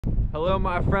Hello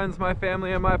my friends, my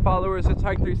family, and my followers, it's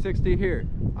Hike 360 here.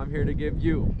 I'm here to give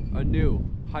you a new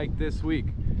hike this week.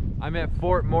 I'm at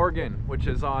Fort Morgan, which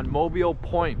is on Mobile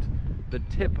Point, the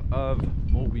tip of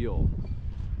Mobile,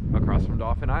 across from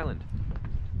Dauphin Island.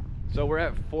 So we're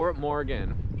at Fort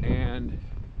Morgan, and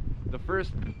the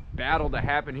first battle to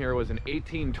happen here was in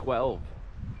 1812,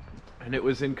 and it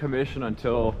was in commission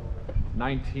until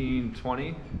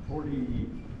 1920? 40,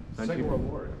 Second World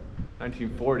War.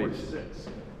 1940. 46.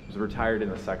 It was retired in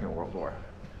the Second World War.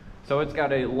 So it's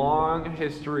got a long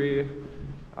history.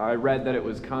 I read that it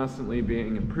was constantly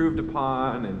being improved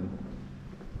upon and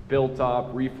built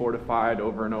up, refortified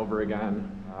over and over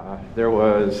again. There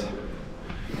was...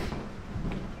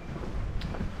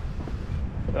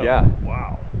 yeah.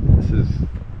 Wow. This is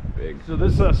big. So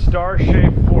this is a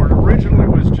star-shaped fort. Originally it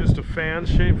was just a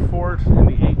fan-shaped fort in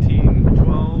the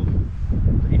 1812,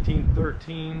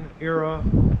 1813 era.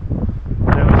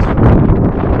 That was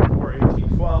before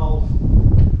 1812.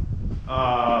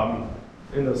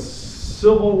 In the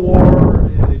Civil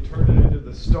War, they turned it into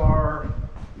the Star,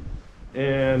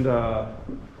 and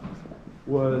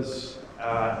was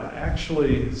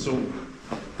actually, so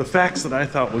the facts that I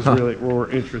thought was really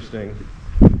were interesting.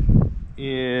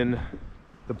 In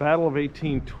the Battle of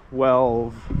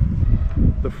 1812,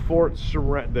 the fort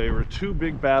surrendered. There were two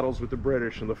big battles with the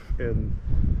British, and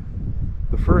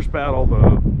the first battle,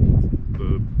 the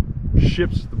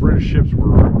British ships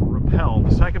were repelled.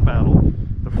 The second battle,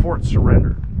 the fort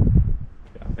surrendered,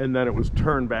 and then it was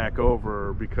turned back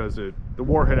over because the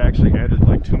war had actually ended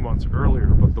like 2 months earlier,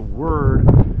 but the word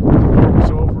the war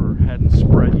was over hadn't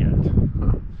spread yet.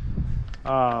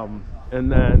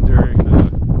 And then during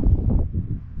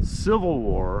the Civil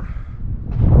War,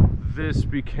 this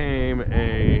became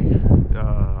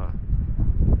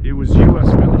it was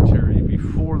U.S. military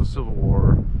before the Civil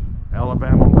War.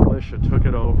 Alabama militia took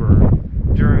it over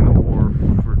during the war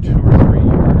for 2 or 3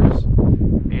 years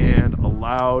and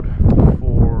allowed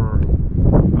for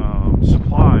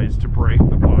supplies to break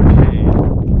the blockade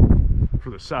for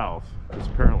the South. Because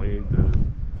apparently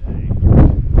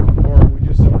or we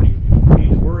just don't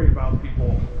need to worry about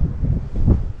people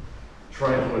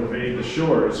trying to invade the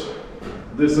shores.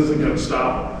 This isn't going to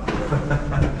stop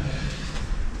them.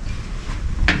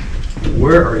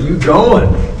 Where are you going?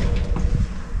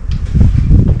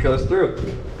 Goes through.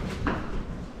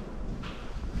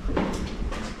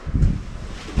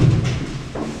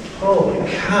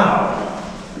 Holy cow.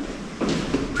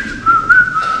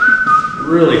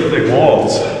 Really thick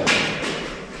walls.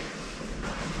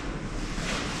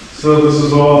 So this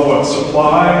is all what?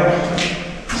 Supply?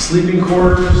 Sleeping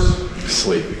quarters?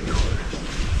 Sleeping quarters.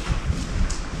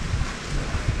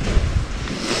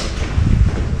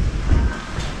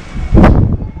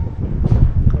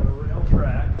 Got a rail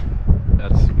track.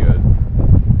 That's good.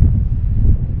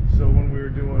 So when we were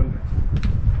doing,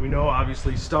 we know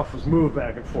obviously stuff was moved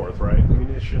back and forth, right?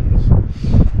 Munitions.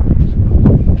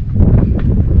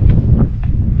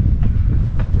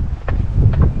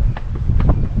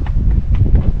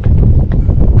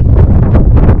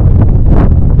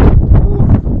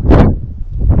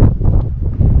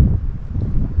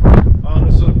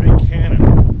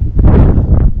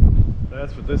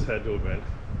 This had to have been.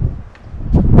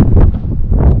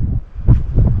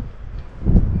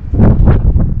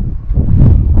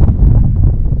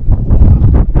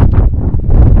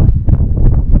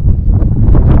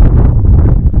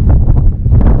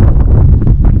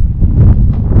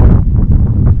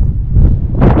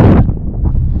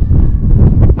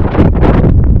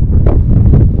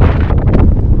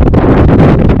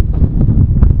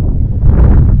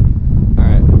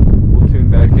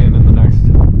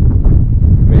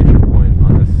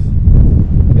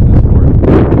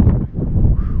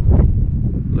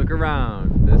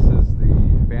 This is the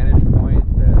vantage point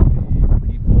that the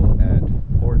people at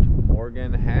Fort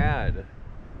Morgan had.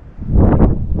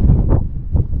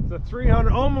 It's a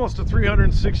 300, almost a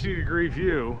 360-degree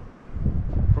view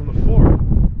from the fort.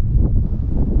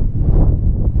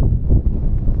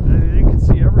 And you can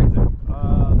see everything.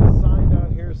 The sign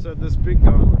down here said this big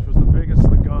gun, which was the biggest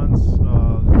of the guns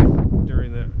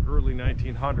during the early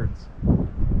 1900s,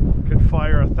 could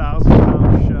fire a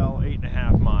 1,000-pound shell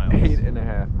 8.5 miles.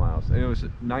 8.5 miles. And it was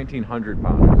 1,900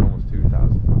 pounds. It was almost 2,000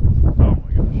 pounds. Oh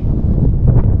my gosh.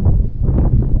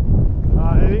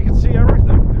 And you can see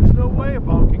everything. There's no way a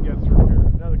boat can get through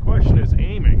here. Now the question is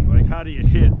aiming. Like, how do you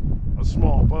hit a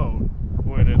small boat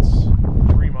when it's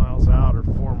 3 miles out or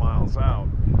 4 miles out?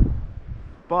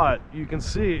 But you can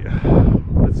see,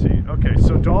 let's see. Okay,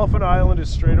 so Dauphin Island is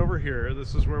straight over here.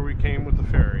 This is where we came with the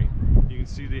ferry. You can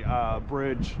see the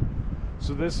bridge.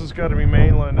 So this has got to be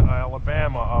mainland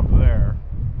Alabama up there.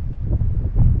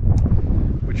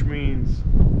 which means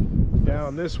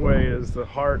down this way is the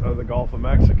heart of the Gulf of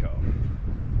Mexico.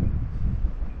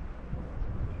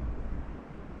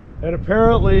 And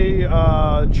apparently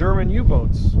German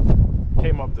U-boats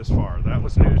came up this far. That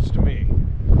was news to me.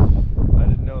 I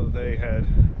didn't know that they had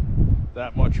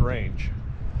that much range.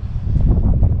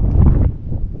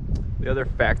 The other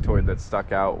factoid that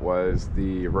stuck out was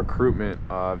the recruitment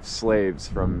of slaves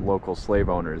from local slave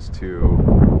owners to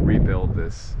rebuild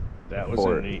this That was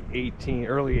fort. in the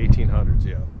early 1800s,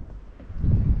 yeah.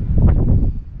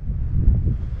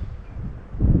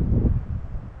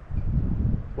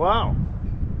 Wow.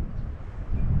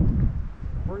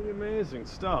 Pretty amazing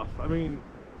stuff. I mean,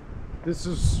 this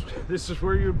is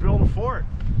where you build a fort.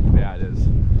 Yeah, it is.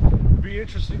 It'd be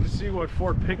interesting to see what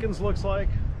Fort Pickens looks like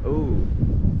Ooh,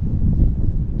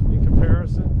 in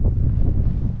comparison.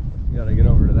 gotta get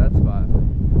over to that spot.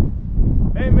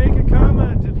 Hey, make a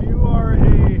comment if you are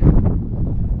a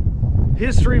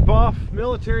history buff,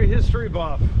 military history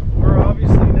buff. We're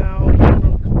obviously now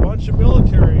a bunch of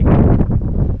military.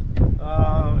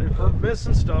 If we're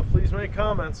missing stuff, please make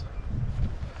comments.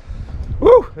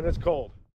 Woo! And it's cold.